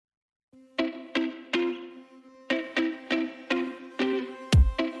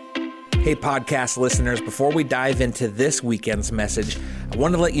Hey, podcast listeners, before we dive into this weekend's message, I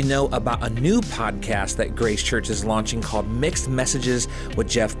want to let you know about a new podcast that Grace Church is launching called Mixed Messages with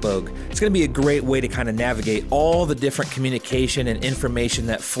Jeff Bogue. It's going to be a great way to kind of navigate all the different communication and information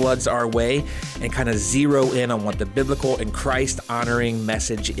that floods our way and kind of zero in on what the biblical and Christ-honoring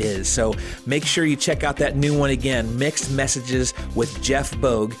message is. So make sure you check out that new one again, Mixed Messages with Jeff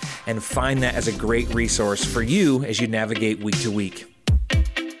Bogue, and find that as a great resource for you as you navigate week to week.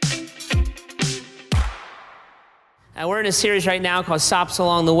 We're in a series right now called Stops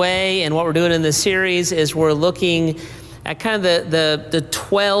Along the Way, and what we're doing in this series is we're looking at kind of the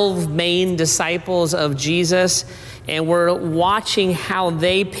 12 main disciples of Jesus, and we're watching how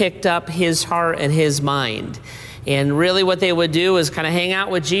they picked up his heart and his mind. And really what they would do is kind of hang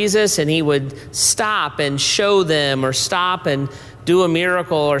out with Jesus, and he would stop and show them, or stop and do a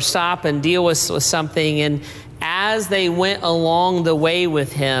miracle, or stop and deal with something. And as they went along the way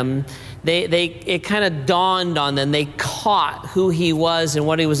with him, it kind of dawned on them. They caught who he was and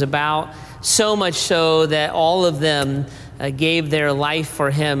what he was about, so much so that all of them gave their life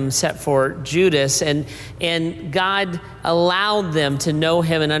for him, except for Judas. And God allowed them to know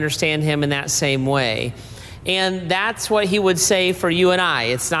him and understand him in that same way. And that's what he would say for you and I.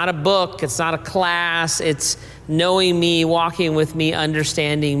 It's not a book. It's not a class. It's knowing me, walking with me,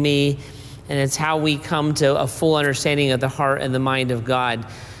 understanding me. And it's how we come to a full understanding of the heart and the mind of God.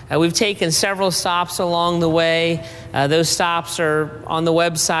 We've taken several stops along the way. Those stops are on the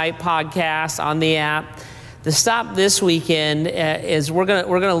website, podcast, on the app. The stop this weekend is we're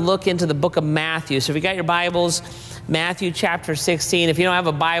gonna look into the book of Matthew. So if you got your Bibles, Matthew chapter 16. If you don't have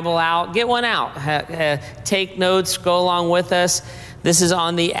a Bible out, get one out. Take notes, go along with us. This is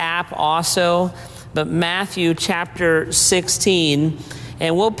on the app also. But Matthew chapter 16,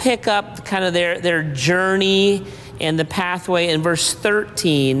 and we'll pick up kind of their journey and the pathway in verse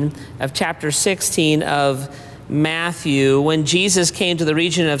 13 of chapter 16 of Matthew. When Jesus came to the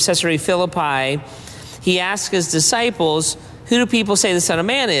region of Caesarea Philippi, he asked his disciples, "Who do people say the Son of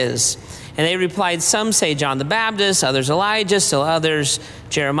Man is?" And they replied, "Some say John the Baptist, others Elijah, still others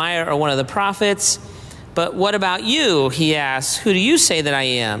Jeremiah or one of the prophets. But what about you?" he asked. "Who do you say that I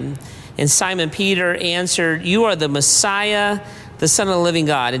am?" And Simon Peter answered, "You are the Messiah, the Son of the living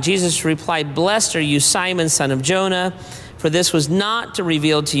God." And Jesus replied, "Blessed are you, Simon, son of Jonah, for this was not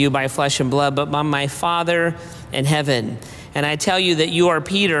revealed to you by flesh and blood, but by my Father in heaven. And I tell you that you are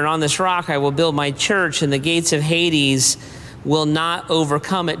Peter, and on this rock I will build my church, and the gates of Hades will not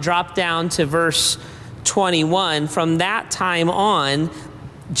overcome it." Drop down to verse 21. From that time on,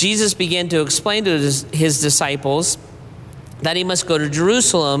 Jesus began to explain to his disciples that he must go to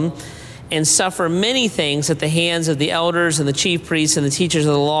Jerusalem and suffer many things at the hands of the elders and the chief priests and the teachers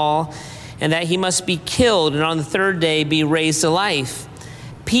of the law, and that he must be killed and on the third day be raised to life.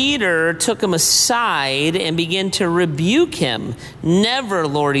 Peter took him aside and began to rebuke him. "Never,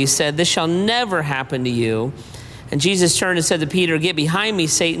 Lord," he said, "this shall never happen to you." And Jesus turned and said to Peter, "Get behind me,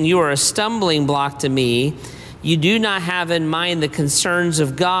 Satan, you are a stumbling block to me. You do not have in mind the concerns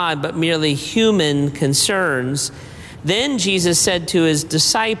of God, but merely human concerns." Then Jesus said to his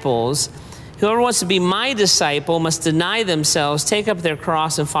disciples, "Whoever wants to be my disciple must deny themselves, take up their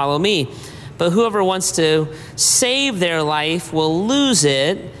cross, and follow me. But whoever wants to save their life will lose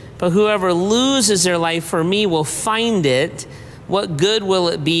it. But whoever loses their life for me will find it. What good will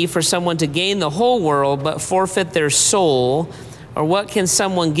it be for someone to gain the whole world but forfeit their soul? Or what can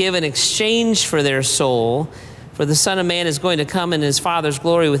someone give in exchange for their soul? For the Son of Man is going to come in his Father's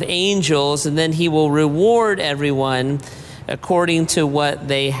glory with angels, and then he will reward everyone according to what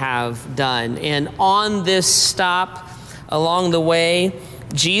they have done." And on this stop along the way,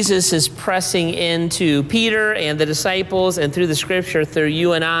 Jesus is pressing into Peter and the disciples, and through the scripture, through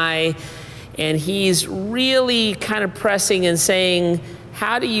you and I, and he's really kind of pressing and saying,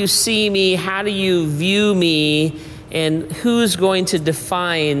 how do you see me? How do you view me? And who's going to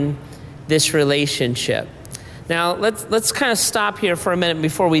define this relationship? Now, let's kind of stop here for a minute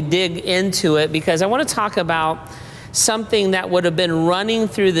before we dig into it, because I want to talk about something that would have been running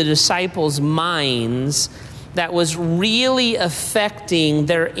through the disciples' minds that was really affecting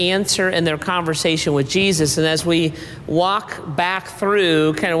their answer and their conversation with Jesus. And as we walk back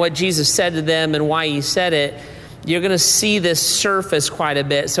through kind of what Jesus said to them and why he said it, you're going to see this surface quite a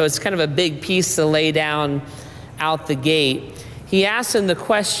bit. So it's kind of a big piece to lay down out the gate. He asked them the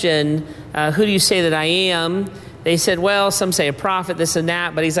question, "Who do you say that I am?" They said, "Well, some say a prophet, this and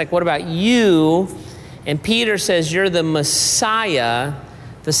that." But he's like, "What about you?" And Peter says, "You're the Messiah,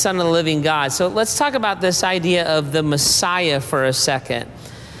 the Son of the living God." So let's talk about this idea of the Messiah for a second,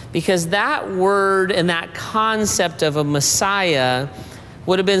 because that word and that concept of a Messiah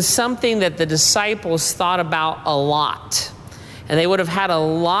would have been something that the disciples thought about a lot. And they would have had a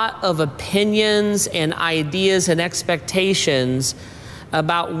lot of opinions and ideas and expectations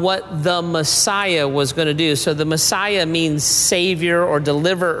about what the Messiah was going to do. So the Messiah means Savior or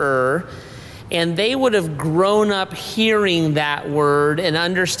deliverer. And they would have grown up hearing that word and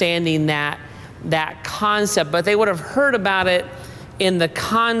understanding that concept, but they would have heard about it in the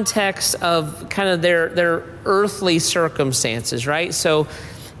context of kind of their earthly circumstances, right? So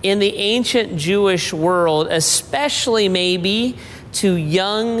in the ancient Jewish world, especially maybe to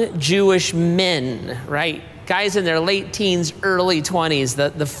young Jewish men, right? Guys in their late teens, early 20s,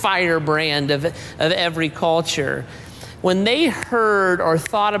 the firebrand of every culture. When they heard or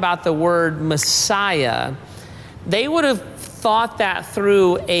thought about the word Messiah, they would have thought that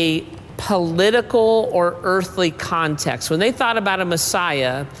through a political or earthly context. When they thought about a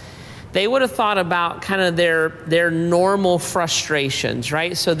Messiah, they would have thought about kind of their normal frustrations,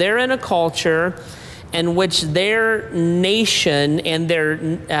 right? So they're in a culture in which their nation and their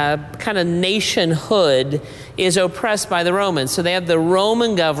kind of nationhood is oppressed by the Romans. So they have the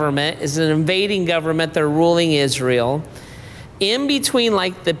Roman government, is an invading government, they're ruling Israel. In between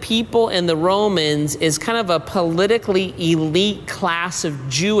like the people and the Romans is kind of a politically elite class of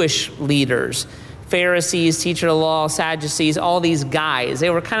Jewish leaders. Pharisees, teacher of the law, Sadducees, all these guys. They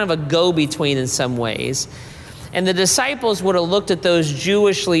were kind of a go-between in some ways. And the disciples would have looked at those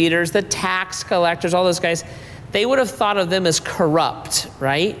Jewish leaders, the tax collectors, all those guys. They would have thought of them as corrupt,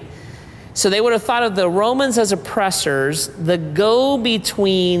 right? So they would have thought of the Romans as oppressors, the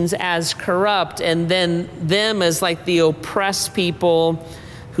go-betweens as corrupt, and then them as like the oppressed people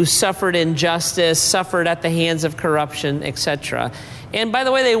who suffered injustice, suffered at the hands of corruption, etc. And by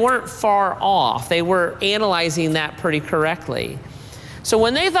the way, they weren't far off. They were analyzing that pretty correctly. So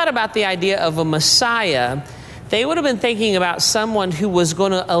when they thought about the idea of a Messiah, they would have been thinking about someone who was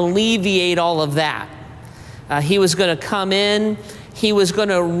going to alleviate all of that. He was going to come in. He was going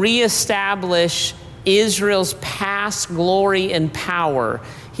to reestablish Israel's past glory and power.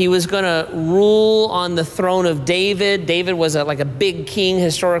 He was going to rule on the throne of David. David was like a big king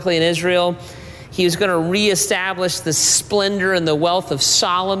historically in Israel. He was going to reestablish the splendor and the wealth of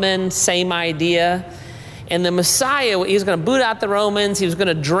Solomon, same idea. And the Messiah, he was going to boot out the Romans. He was going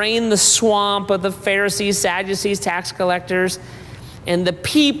to drain the swamp of the Pharisees, Sadducees, tax collectors. And the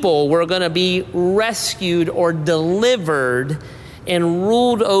people were going to be rescued or delivered and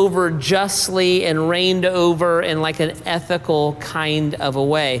ruled over justly and reigned over in like an ethical kind of a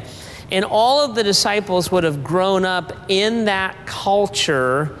way. And all of the disciples would have grown up in that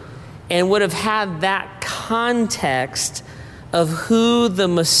culture and would have had that context of who the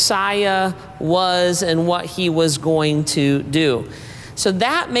Messiah was and what he was going to do. So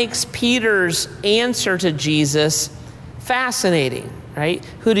that makes Peter's answer to Jesus fascinating, right?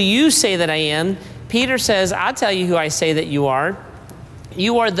 Who do you say that I am? Peter says, I'll tell you who I say that you are.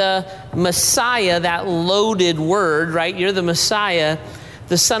 You are the Messiah, that loaded word, right? You're the Messiah,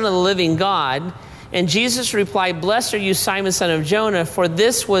 the Son of the living God. And Jesus replied, blessed are you, Simon, son of Jonah, for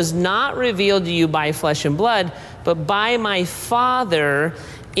this was not revealed to you by flesh and blood, but by my Father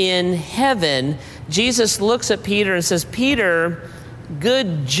in heaven. Jesus looks at Peter and says, Peter,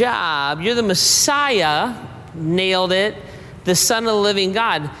 good job. You're the Messiah. Nailed it. The Son of the living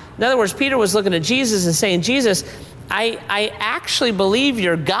God. In other words, Peter was looking at Jesus and saying, Jesus, I actually believe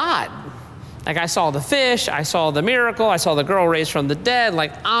you're God. Like I saw the fish, I saw the miracle, I saw the girl raised from the dead.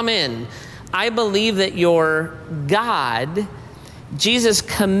 Like I'm in. I believe that you're God. Jesus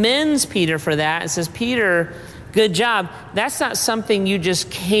commends Peter for that and says, Peter, good job. That's not something you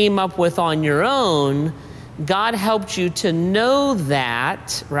just came up with on your own. God helped you to know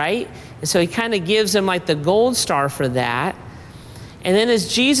that, right? And so he kind of gives him like the gold star for that. And then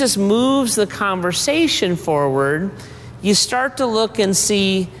as Jesus moves the conversation forward, you start to look and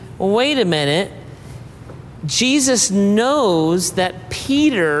see, well, wait a minute. Jesus knows that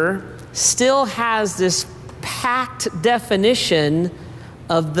Peter still has this packed definition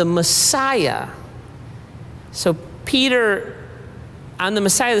of the Messiah. So Peter, I'm the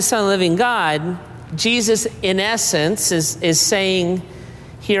Messiah, the Son of the living God. Jesus, in essence, is saying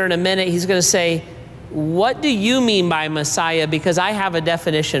here in a minute, he's going to say, what do you mean by Messiah? Because I have a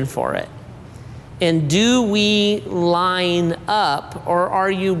definition for it. And do we line up, or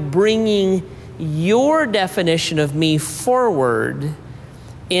are you bringing your definition of me forward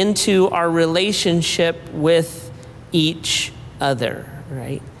into our relationship with each other,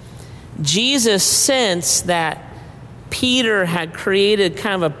 right? Jesus sensed that Peter had created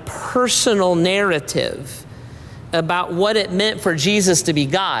kind of a personal narrative about what it meant for Jesus to be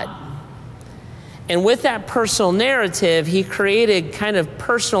God. And with that personal narrative, he created kind of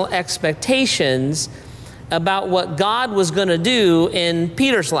personal expectations about what God was going to do in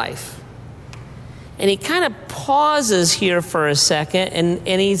Peter's life. And he kind of pauses here for a second,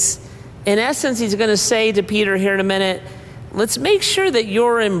 and he's, in essence, he's going to say to Peter here in a minute, let's make sure that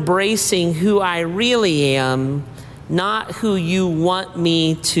you're embracing who I really am, not who you want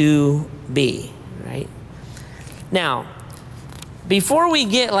me to be, right? Now, before we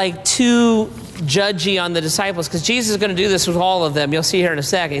get like too judgy on the disciples, because Jesus is going to do this with all of them. You'll see here in a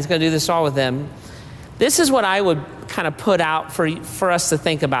second. He's going to do this all with them. This is what I would kind of put out for us to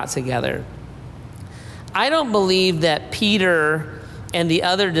think about together. I don't believe that Peter and the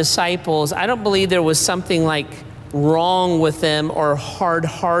other disciples, I don't believe there was something like wrong with them or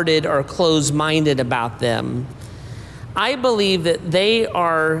hard-hearted or closed-minded about them. I believe that they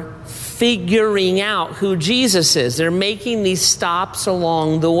are figuring out who Jesus is. They're making these stops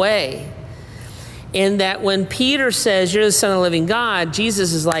along the way. And that when Peter says, you're the Son of the living God,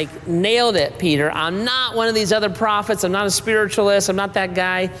 Jesus is like, nailed it, Peter. I'm not one of these other prophets. I'm not a spiritualist. I'm not that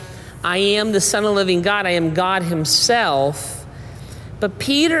guy. I am the Son of the living God. I am God himself. But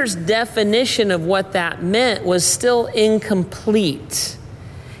Peter's definition of what that meant was still incomplete.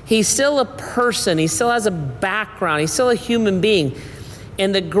 He's still a person. He still has a background. He's still a human being.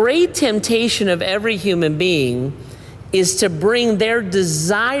 And the great temptation of every human being is to bring their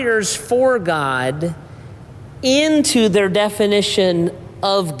desires for God into their definition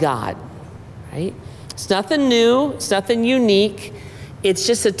of God, right? It's nothing new. It's nothing unique. It's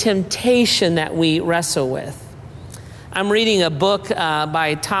just a temptation that we wrestle with. I'm reading a book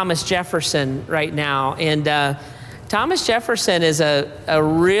by Thomas Jefferson right now, and Thomas Jefferson is a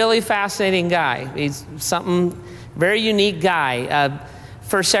really fascinating guy. He's something very unique guy.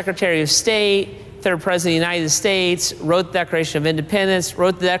 First Secretary of State, third President of the United States, wrote the Declaration of Independence,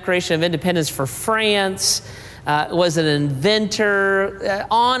 wrote the Declaration of Independence for France, was an inventor,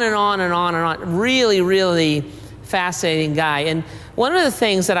 on and on and on and on. Really, really fascinating guy. And one of the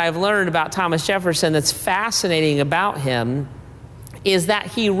things that I've learned about Thomas Jefferson that's fascinating about him is that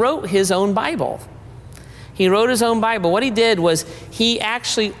he wrote his own Bible. He wrote his own Bible. What he did was he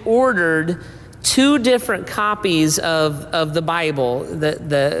actually ordered 2 different copies of the Bible,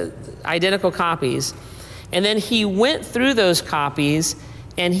 the identical copies. And then he went through those copies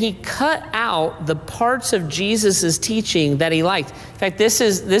and he cut out the parts of Jesus's teaching that he liked. In fact, this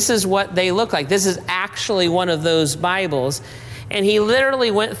is what they look like. This is actually one of those Bibles. And he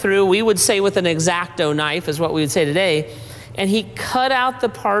literally went through, we would say with an X-Acto knife is what we would say today, and he cut out the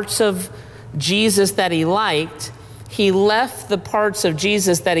parts of Jesus that he liked. He left the parts of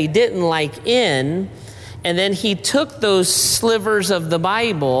Jesus that he didn't like in, and then he took those slivers of the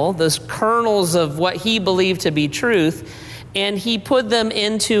Bible, those kernels of what he believed to be truth, and he put them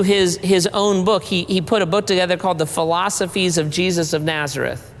into his own book. He put a book together called The Philosophies of Jesus of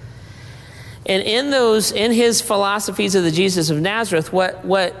Nazareth. And in his philosophies of the Jesus of Nazareth,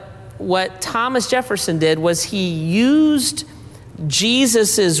 what Thomas Jefferson did was he used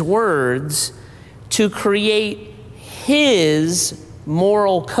Jesus's words to create his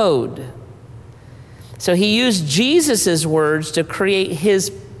moral code. So he used Jesus's words to create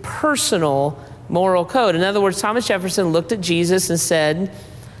his personal moral code. In other words, Thomas Jefferson looked at Jesus and said,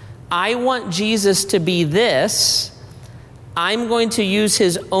 I want Jesus to be this. I'm going to use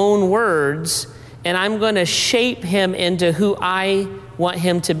his own words, and I'm going to shape him into who I want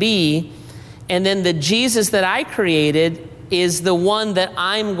him to be. And then the Jesus that I created is the one that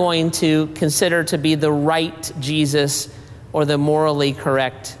I'm going to consider to be the right Jesus or the morally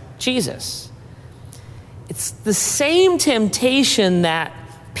correct Jesus. It's the same temptation that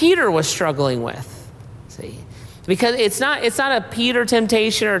Peter was struggling with. See? Because it's not a Peter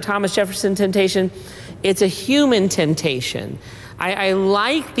temptation or a Thomas Jefferson temptation. It's a human temptation. I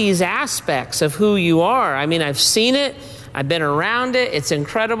like these aspects of who you are. I mean, I've seen it. I've been around it. It's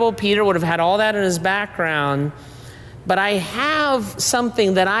incredible. Peter would have had all that in his background. But I have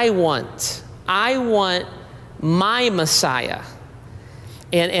something that I want. I want my Messiah.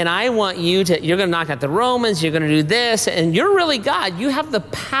 And I want you're going to knock out the Romans. You're going to do this. And you're really God. You have the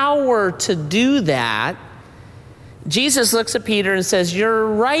power to do that. Jesus looks at Peter and says, you're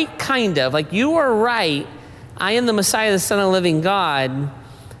right, kind of. Like, you are right. I am the Messiah, the Son of the living God.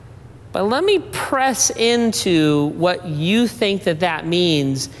 But let me press into what you think that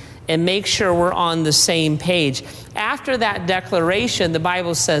means and make sure we're on the same page. After that declaration, the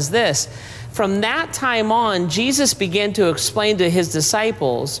Bible says this. From that time on, Jesus began to explain to his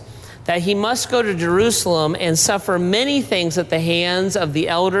disciples that he must go to Jerusalem and suffer many things at the hands of the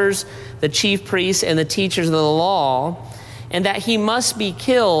elders, the chief priests, and the teachers of the law, and that he must be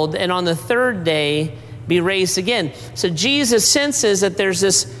killed and on the third day be raised again. So Jesus senses that there's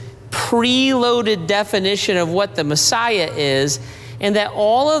this preloaded definition of what the Messiah is, and that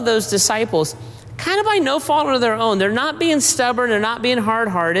all of those disciples, kind of by no fault of their own, they're not being stubborn, they're not being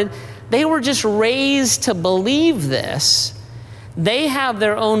hard-hearted, they were just raised to believe this. They have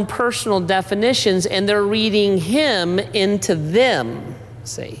their own personal definitions, and they're reading him into them,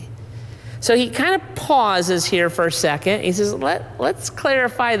 see. So he kind of pauses here for a second. He says, let's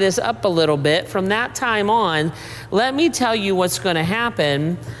clarify this up a little bit. From that time on, let me tell you what's going to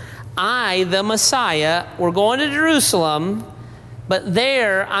happen. I, the Messiah, we're going to Jerusalem, but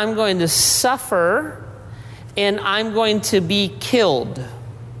there I'm going to suffer and I'm going to be killed.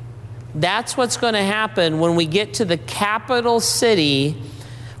 That's what's going to happen when we get to the capital city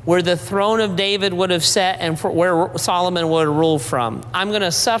where the throne of David would have sat and where Solomon would have ruled from. I'm going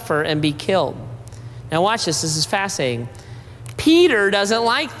to suffer and be killed. Now watch this. This is fascinating. Peter doesn't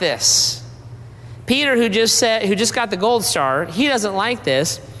like this. Peter, who just got the gold star, he doesn't like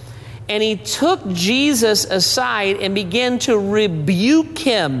this. And he took Jesus aside and began to rebuke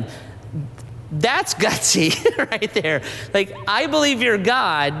him. That's gutsy right there. Like, I believe you're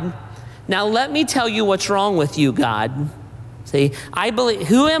God. Now let me tell you what's wrong with you, God. See, I believe,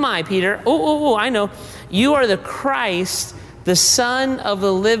 who am I, Peter? Oh, I know. You are the Christ, the Son of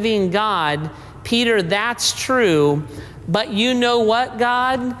the living God. Peter, that's true. But you know what,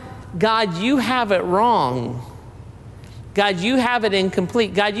 God? God, you have it wrong. God, you have it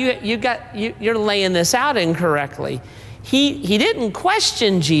incomplete. God, you're laying this out incorrectly. He didn't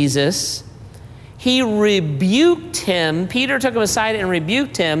question Jesus. He rebuked him. Peter took him aside and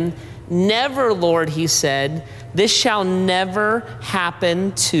rebuked him. Never, Lord, he said, this shall never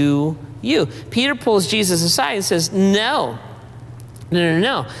happen to you. Peter pulls Jesus aside and says, no.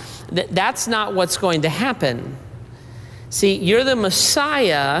 That's not what's going to happen. See, you're the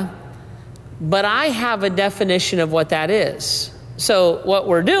Messiah, but I have a definition of what that is. So what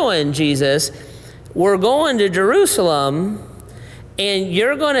we're doing, Jesus, we're going to Jerusalem, and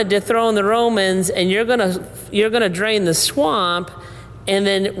you're going to dethrone the Romans, and you're going to drain the swamp, and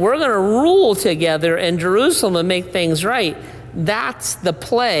then we're going to rule together in Jerusalem and make things right. That's the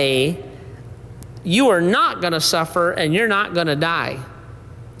play. You are not going to suffer, and you're not going to die.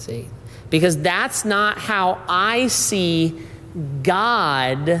 See? Because that's not how I see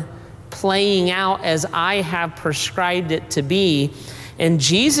God playing out as I have prescribed it to be. And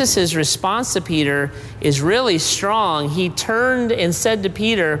Jesus' response to Peter is really strong. He turned and said to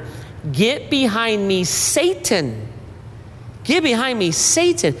Peter, "Get behind me, Satan. Get behind me,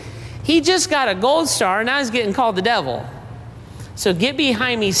 Satan." He just got a gold star, and now he's getting called the devil. So get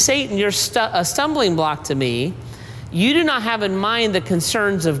behind me, Satan. You're a stumbling block to me. You do not have in mind the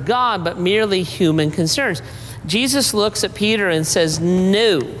concerns of God, but merely human concerns. Jesus looks at Peter and says,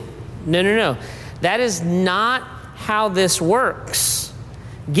 no. That is not how this works.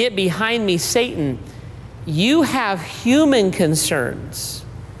 Get behind me, Satan. You have human concerns.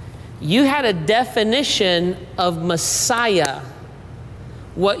 You had a definition of Messiah,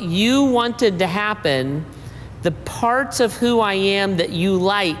 what you wanted to happen, the parts of who I am that you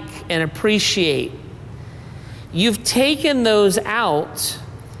like and appreciate. You've taken those out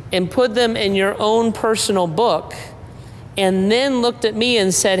and put them in your own personal book, and then looked at me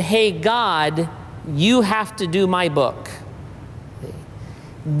and said, "Hey, God, you have to do my book."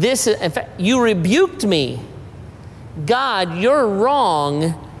 This, in fact, you rebuked me. God, you're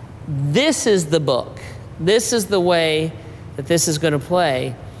wrong. This is the book. This is the way that this is going to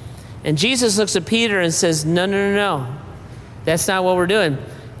play. And Jesus looks at Peter and says, no. That's not what we're doing.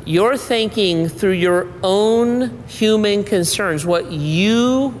 You're thinking through your own human concerns, what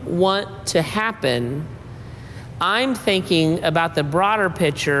you want to happen. I'm thinking about the broader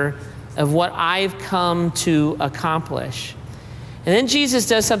picture of what I've come to accomplish. And then Jesus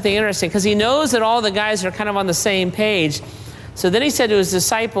does something interesting because he knows that all the guys are kind of on the same page. So then he said to his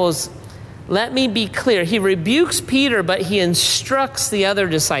disciples, let me be clear. He rebukes Peter, but he instructs the other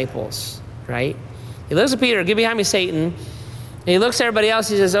disciples, right? He looks at Peter, "Get behind me, Satan." And he looks at everybody else.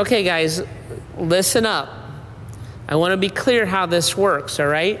 He says, "Okay, guys, listen up. I want to be clear how this works, all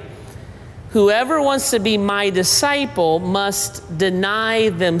right? Whoever wants to be my disciple must deny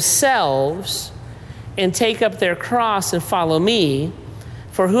themselves and take up their cross and follow me.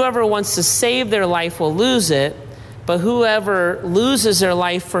 For whoever wants to save their life will lose it, but whoever loses their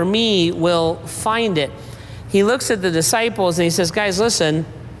life for me will find it." He looks at the disciples and he says, "Guys, listen,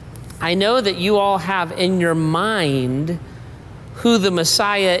 I know that you all have in your mind who the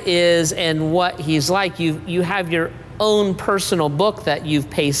Messiah is and what he's like. You have your own personal book that you've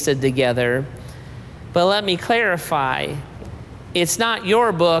pasted together. But let me clarify. it's not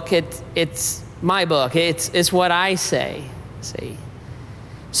your book, it's my book. It's what I say. See?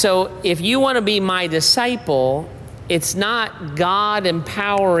 So if you want to be my disciple, it's not God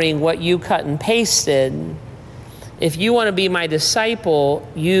empowering what you cut and pasted. If you want to be my disciple,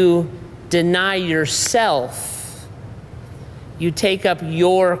 you deny yourself. You take up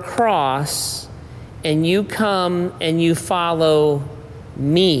your cross and you come and you follow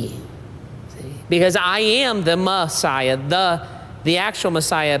me. See? Because I am the Messiah, the actual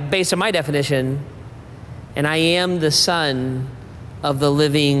Messiah based on my definition, and I am the Son of the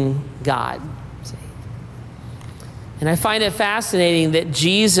living God. See? And I find it fascinating that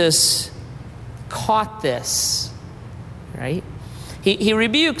Jesus caught this, right? He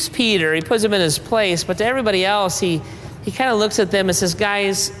rebukes Peter, he puts him in his place, but to everybody else, he kind of looks at them and says,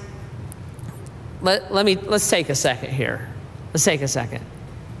 guys, let's take a second here. Let's take a second.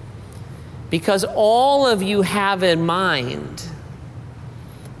 Because all of you have in mind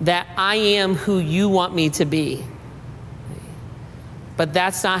that I am who you want me to be. But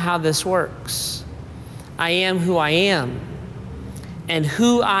that's not how this works. I am who I am. And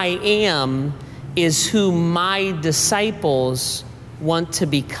who I am is who my disciples want to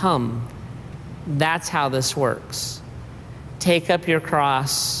become. That's how this works. Take up your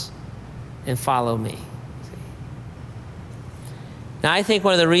cross and follow me. Now, I think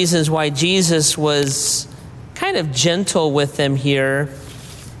one of the reasons why Jesus was kind of gentle with them here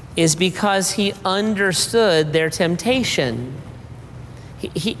is because he understood their temptation.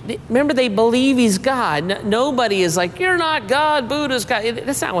 Remember, they believe he's God. Nobody is like, you're not God, Buddha's God.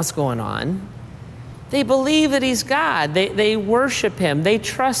 That's not what's going on. They believe that he's God. They worship him. They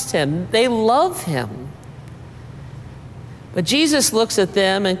trust him. They love him. But Jesus looks at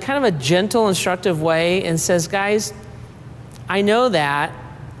them in kind of a gentle, instructive way and says, guys, I know that,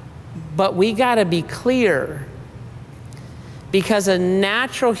 but we got to be clear. Because a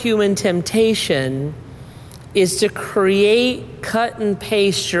natural human temptation is to create, cut and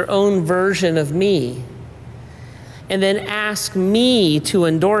paste your own version of me, and then ask me to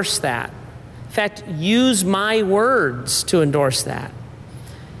endorse that. In fact, use my words to endorse that,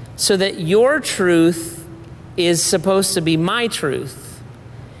 so that your truth is supposed to be my truth,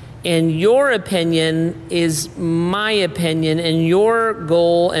 and your opinion is my opinion, and your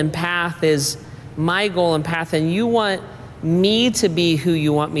goal and path is my goal and path, and you want me to be who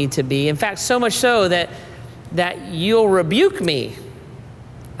you want me to be. In fact, so much so that you'll rebuke me,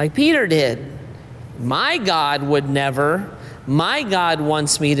 like Peter did. My God would never. My God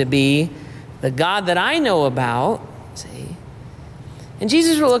wants me to be the God that I know about. See? And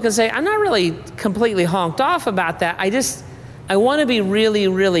Jesus will look and say, I'm not really completely honked off about that. I want to be really,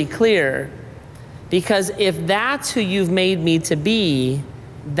 really clear. Because if that's who you've made me to be,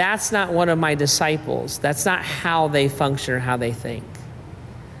 that's not one of my disciples. That's not how they function or how they think.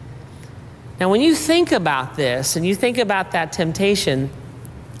 Now, when you think about this and you think about that temptation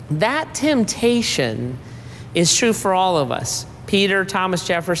is true for all of us. Peter, Thomas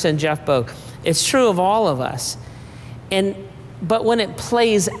Jefferson, Jeff Bogue. It's true of all of us. But when it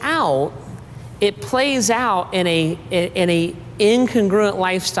plays out in a incongruent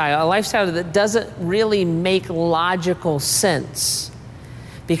lifestyle, a lifestyle that doesn't really make logical sense.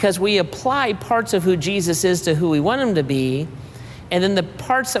 Because we apply parts of who Jesus is to who we want him to be, and then the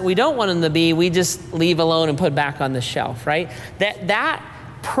parts that we don't want him to be, we just leave alone and put back on the shelf, right? That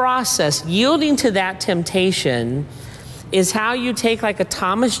process, yielding to that temptation, is how you take like a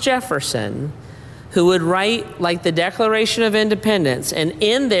Thomas Jefferson, who would write like the Declaration of Independence, and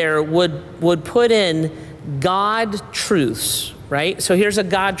in there would put in God truths, right? So here's a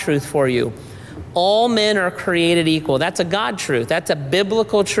God truth for you. All men are created equal. That's a God truth. That's a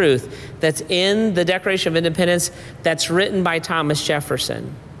biblical truth that's in the Declaration of Independence that's written by Thomas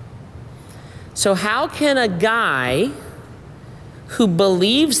Jefferson. So how can a guy who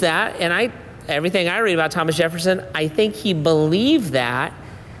believes that, and everything I read about Thomas Jefferson, I think he believed that.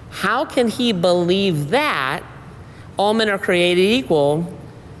 How can he believe that all men are created equal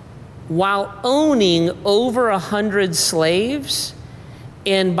while owning over 100 slaves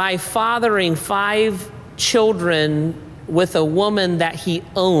and by fathering 5 children with a woman that he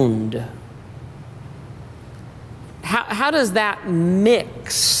owned? How does that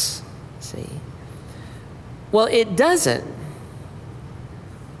mix? See? Well, it doesn't.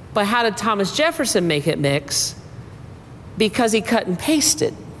 But how did Thomas Jefferson make it mix? Because he cut and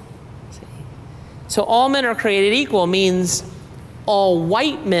pasted. See? So all men are created equal means all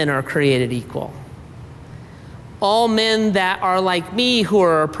white men are created equal. All men that are like me who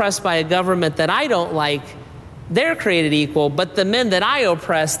are oppressed by a government that I don't like, they're created equal, but the men that I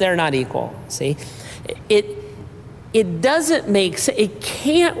oppress, they're not equal. See? it doesn't make sense. It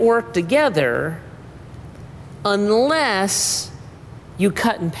can't work together unless you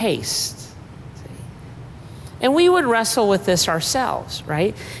cut and paste. And we would wrestle with this ourselves,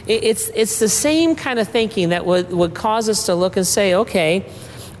 right? It's the same kind of thinking that would cause us to look and say, okay,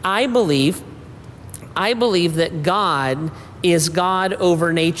 I believe that God is God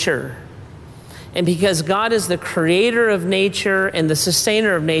over nature. And because God is the creator of nature and the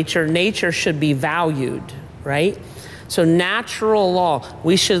sustainer of nature, nature should be valued, right? So natural law,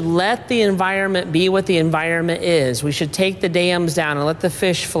 we should let the environment be what the environment is. We should take the dams down and let the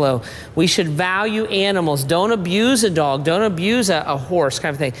fish flow. We should value animals. Don't abuse a dog. Don't abuse a horse,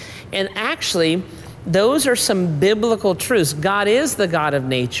 kind of thing. And actually, those are some biblical truths. God is the God of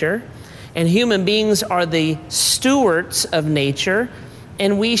nature, and human beings are the stewards of nature,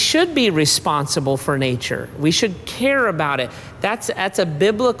 and we should be responsible for nature. We should care about it. That's a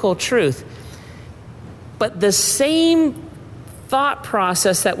biblical truth. But the same thought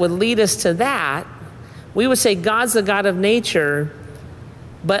process that would lead us to that, we would say God's the God of nature,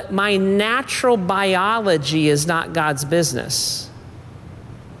 but my natural biology is not God's business.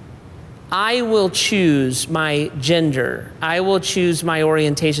 I will choose my gender. I will choose my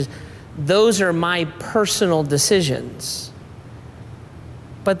orientation. Those are my personal decisions.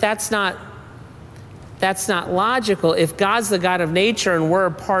 But that's not logical. If God's the God of nature and we're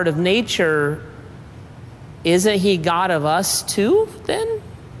a part of nature, isn't he God of us too, then?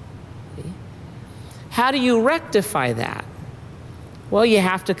 How do you rectify that? Well, you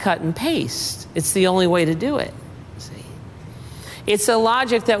have to cut and paste. It's the only way to do it. See? It's a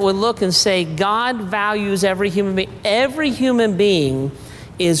logic that would look and say, God values every human being. Every human being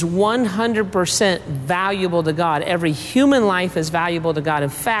is 100% valuable to God. Every human life is valuable to God. In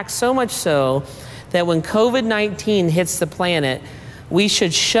fact, so much so that when COVID-19 hits the planet, we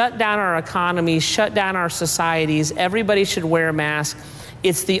should shut down our economies, shut down our societies. Everybody should wear a mask.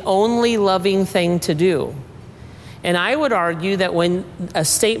 It's the only loving thing to do. And I would argue that when a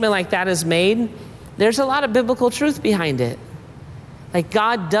statement like that is made, there's a lot of biblical truth behind it. Like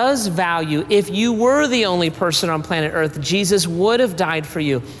God does value, if you were the only person on planet Earth, Jesus would have died for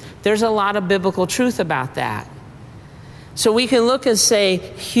you. There's a lot of biblical truth about that. So we can look and say,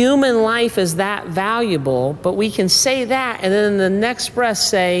 human life is that valuable, but we can say that and then in the next breath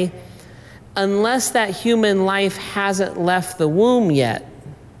say, unless that human life hasn't left the womb yet.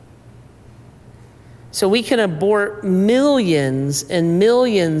 So we can abort millions and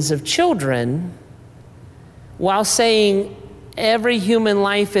millions of children while saying every human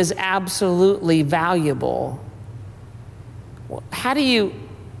life is absolutely valuable. How do you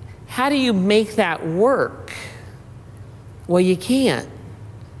make that work? Well, you can't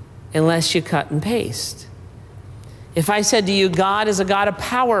unless you cut and paste. If I said to you, God is a God of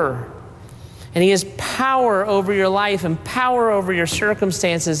power, and he has power over your life and power over your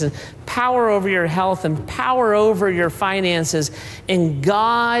circumstances and power over your health and power over your finances, and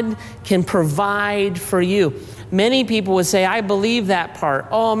God can provide for you. Many people would say, I believe that part.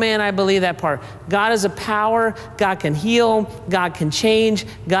 Oh man, I believe that part. God is a power. God can heal. God can change.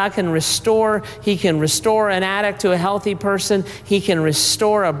 God can restore. He can restore an addict to a healthy person. He can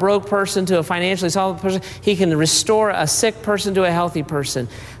restore a broke person to a financially solid person. He can restore a sick person to a healthy person.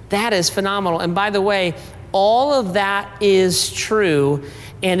 That is phenomenal. And by the way, all of that is true.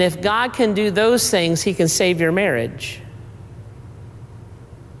 And if God can do those things, he can save your marriage.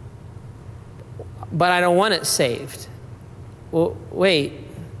 But I don't want it saved. Well, wait,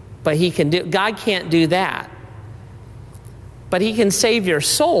 but God can't do that. But he can save your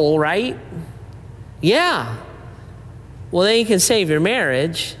soul, right? Yeah. Well, then he can save your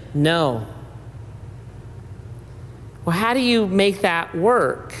marriage. No. Well, how do you make that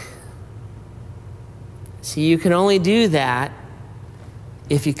work? See, you can only do that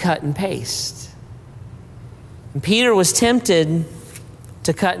if you cut and paste. And Peter was tempted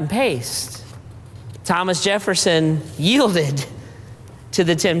to cut and paste. Thomas Jefferson yielded to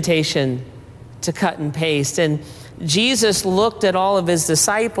the temptation to cut and paste. And Jesus looked at all of his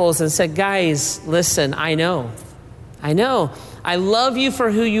disciples and said, guys, listen, I know. I love you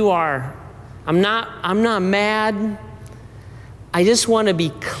for who you are. I'm not mad. I just want to be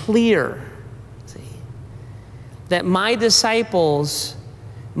clear. See, that my disciples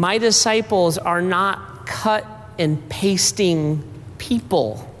are not cut and pasting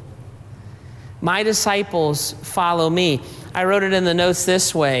people. My disciples follow me. I wrote it in the notes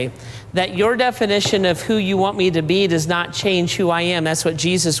this way, that your definition of who you want me to be does not change who I am. That's what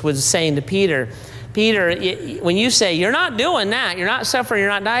Jesus was saying to Peter. Peter, when you say, you're not doing that, you're not suffering, you're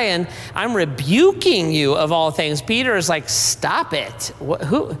not dying, I'm rebuking you of all things. Peter is like, stop it.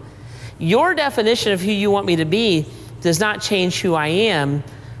 Your definition of who you want me to be does not change who I am.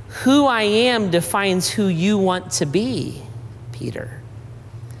 Who I am defines who you want to be, Peter.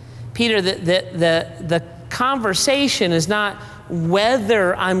 Peter, the conversation is not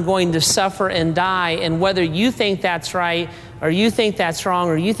whether I'm going to suffer and die and whether you think that's right or you think that's wrong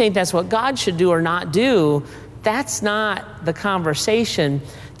or you think that's what God should do or not do. That's not the conversation.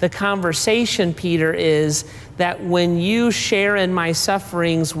 The conversation, Peter, is that when you share in my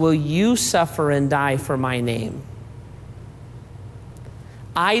sufferings, will you suffer and die for my name?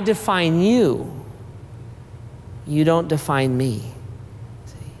 I define you. You don't define me.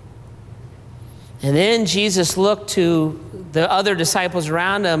 See? And then Jesus looked to the other disciples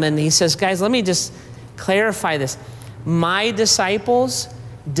around him and he says, guys, let me just clarify this. My disciples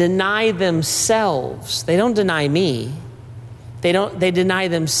deny themselves. They don't deny me. They deny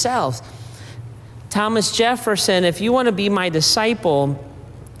themselves. Thomas Jefferson, if you want to be my disciple,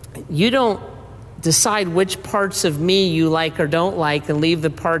 you don't decide which parts of me you like or don't like and leave the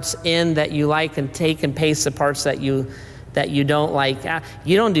parts in that you like and take and paste the parts that you don't like.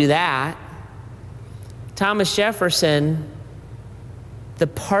 You don't do that. Thomas Jefferson, the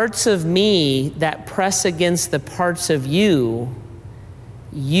parts of me that press against the parts of you,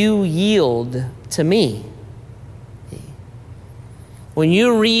 you yield to me. When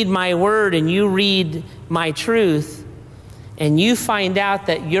you read my word and you read my truth, and you find out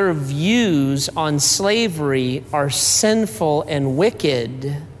that your views on slavery are sinful and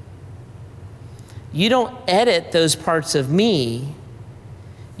wicked, you don't edit those parts of me.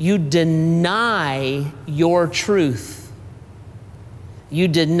 You deny your truth. You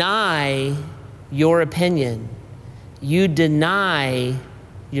deny your opinion. You deny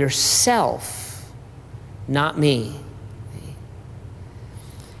yourself, not me.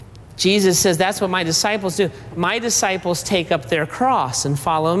 Jesus says, that's what my disciples do. My disciples take up their cross and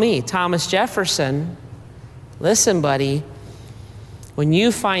follow me. Thomas Jefferson, listen, buddy, when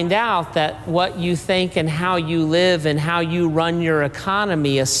you find out that what you think and how you live and how you run your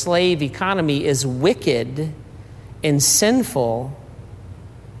economy, a slave economy, is wicked and sinful,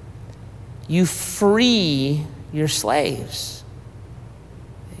 you free your slaves.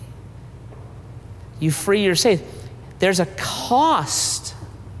 You free your slaves. There's a cost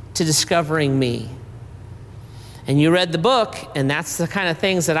to discovering me. And you read the book, and that's the kind of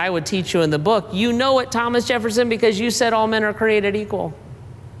things that I would teach you in the book. You know it, Thomas Jefferson, because you said all men are created equal.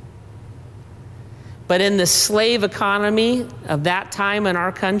 But in the slave economy of that time in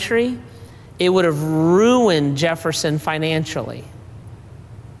our country, it would have ruined Jefferson financially.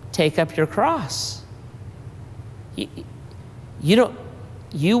 Take up your cross. You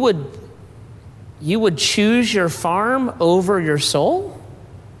would choose your farm over your soul?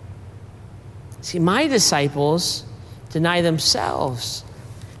 See, my disciples deny themselves.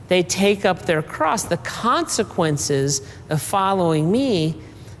 They take up their cross. The consequences of following me,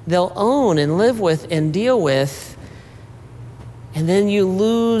 they'll own and live with and deal with. And then you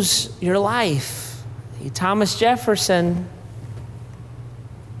lose your life. Thomas Jefferson,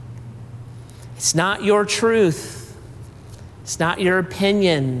 it's not your truth. It's not your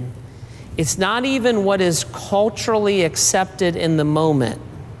opinion. It's not even what is culturally accepted in the moment.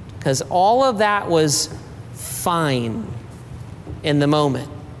 Because all of that was fine in the moment.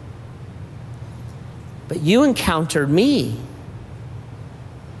 But you encountered me.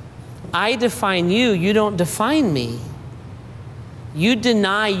 I define you. You don't define me. You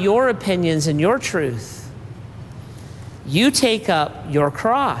deny your opinions and your truth. You take up your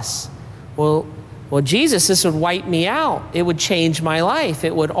cross. Well, Jesus, this would wipe me out. It would change my life.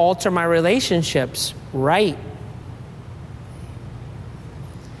 It would alter my relationships. Right.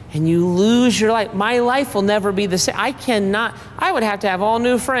 And you lose your life. My life will never be the same. I would have to have all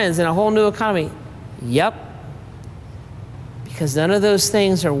new friends and a whole new economy. Yep. Because none of those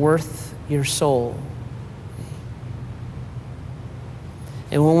things are worth your soul.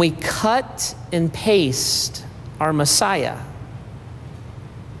 And when we cut and paste our Messiah,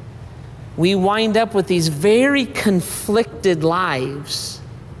 we wind up with these very conflicted lives.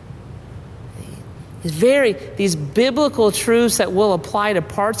 These biblical truths that will apply to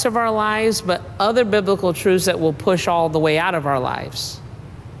parts of our lives, but other biblical truths that will push all the way out of our lives.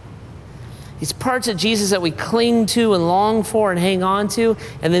 These parts of Jesus that we cling to and long for and hang on to,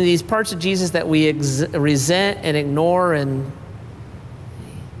 and then these parts of Jesus that we resent and ignore. And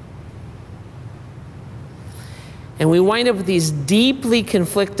we wind up with these deeply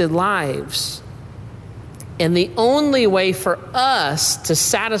conflicted lives. And the only way for us to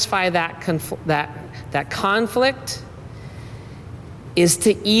satisfy that conflict is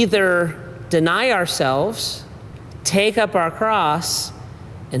to either deny ourselves, take up our cross,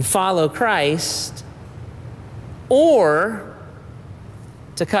 and follow Christ, or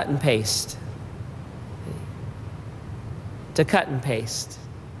to cut and paste. To cut and paste.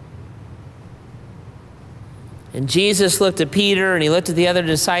 And Jesus looked at Peter, and he looked at the other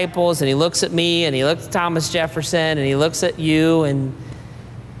disciples, and he looks at me, and he looks at Thomas Jefferson, and he looks at you, and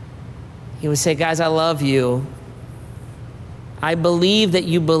he would say, guys, I love you. I believe that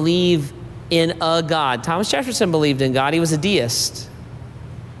you believe in a God. Thomas Jefferson believed in God. He was a deist.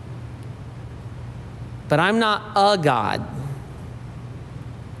 But I'm not a God.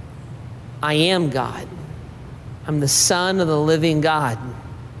 I am God. I'm the Son of the living God.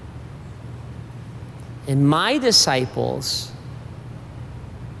 And my disciples,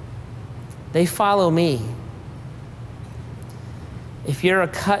 they follow me. If you're a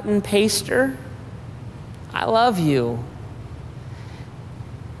cut and paster, I love you.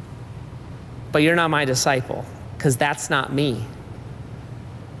 But you're not my disciple, because that's not me.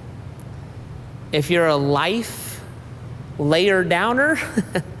 If you're a life layer downer,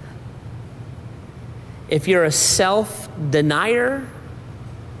 if you're a self-denier,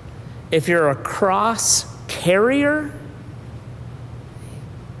 if you're a cross carrier,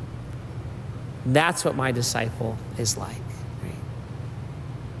 that's what my disciple is like. Right?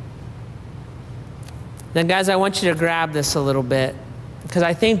 Now, guys, I want you to grab this a little bit, because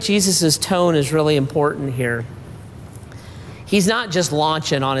I think Jesus' tone is really important here. He's not just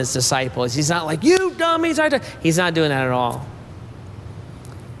launching on his disciples. He's not like, you dummies. He's not doing that at all.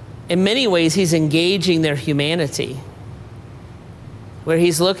 In many ways, he's engaging their humanity, where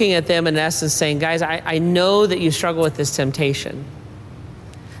he's looking at them in essence saying, guys, I know that you struggle with this temptation.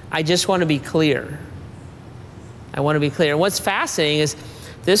 I just want to be clear. I want to be clear. And what's fascinating is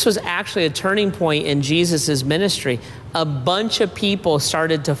this was actually a turning point in Jesus' ministry. A bunch of people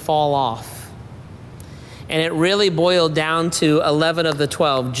started to fall off. And it really boiled down to 11 of the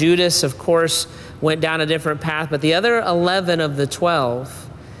 12. Judas, of course, went down a different path, but the other 11 of the 12,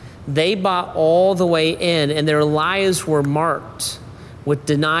 they bought all the way in, and their lives were marked with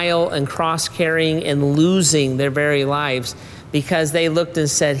denial and cross-carrying and losing their very lives, because they looked and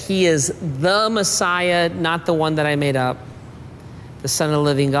said, he is the Messiah, not the one that I made up, the Son of the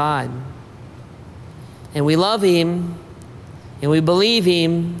living God. And we love him, and we believe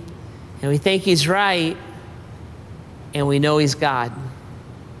him, and we think he's right, and we know he's God.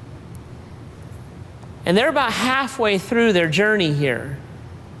 And they're about halfway through their journey here.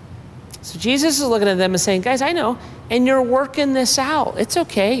 So Jesus is looking at them and saying, guys, I know, and you're working this out. It's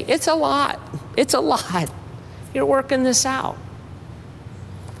okay. It's a lot. It's a lot. You're working this out.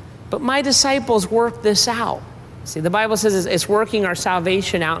 But my disciples work this out. See, the Bible says it's working our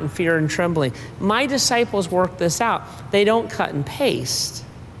salvation out in fear and trembling. My disciples work this out. They don't cut and paste.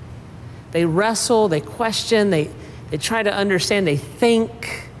 They wrestle, they question, they try to understand, they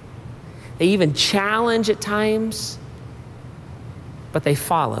think. They even challenge at times. But they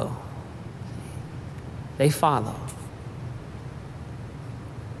follow. They follow.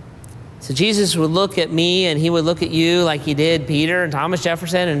 So Jesus would look at me, and he would look at you like he did Peter and Thomas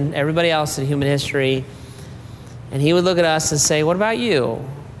Jefferson and everybody else in human history. And he would look at us and say, what about you?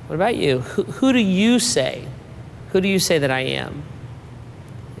 What about you? Who do you say? Who do you say that I am?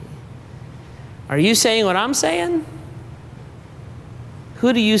 Are you saying what I'm saying?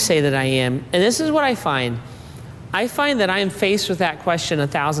 Who do you say that I am? And this is what I find. I find that I am faced with that question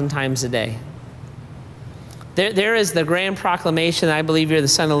 1,000 times a day. There is the grand proclamation that I believe you're the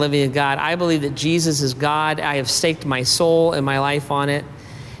Son of the living God. I believe that Jesus is God. I have staked my soul and my life on it.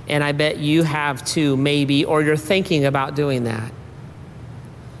 And I bet you have too, maybe, or you're thinking about doing that.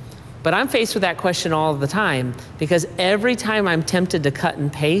 But I'm faced with that question all the time, because every time I'm tempted to cut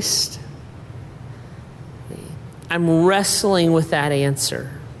and paste, I'm wrestling with that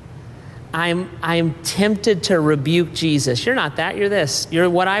answer. I'm tempted to rebuke Jesus. You're not that, you're this. You're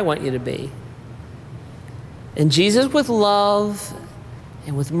what I want you to be. And Jesus, with love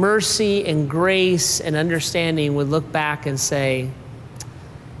and with mercy and grace and understanding, would look back and say,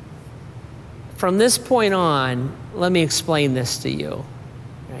 from this point on, let me explain this to you,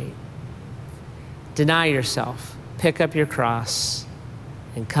 right? Deny yourself, pick up your cross,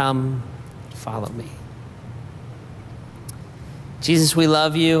 and come follow me. Jesus, we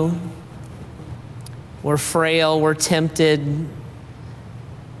love you. We're frail, we're tempted.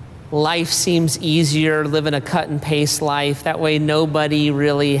 Life seems easier, living a cut and paste life. That way nobody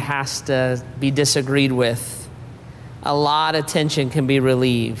really has to be disagreed with. A lot of tension can be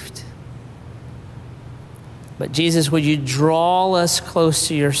relieved. But Jesus, would you draw us close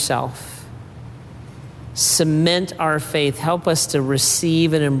to yourself? Cement our faith. Help us to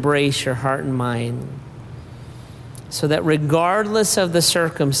receive and embrace your heart and mind. so that regardless of the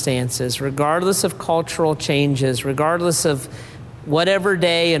circumstances, regardless of cultural changes, regardless of whatever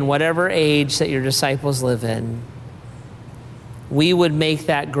day and whatever age that your disciples live in, we would make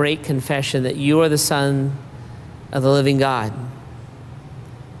that great confession that you are the Son of the living God,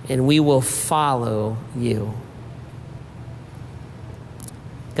 and we will follow you.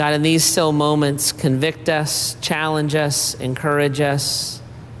 God, in these still moments, convict us, challenge us, encourage us,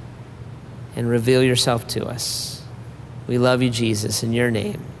 and reveal yourself to us. We love you, Jesus. In your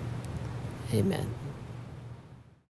name, amen.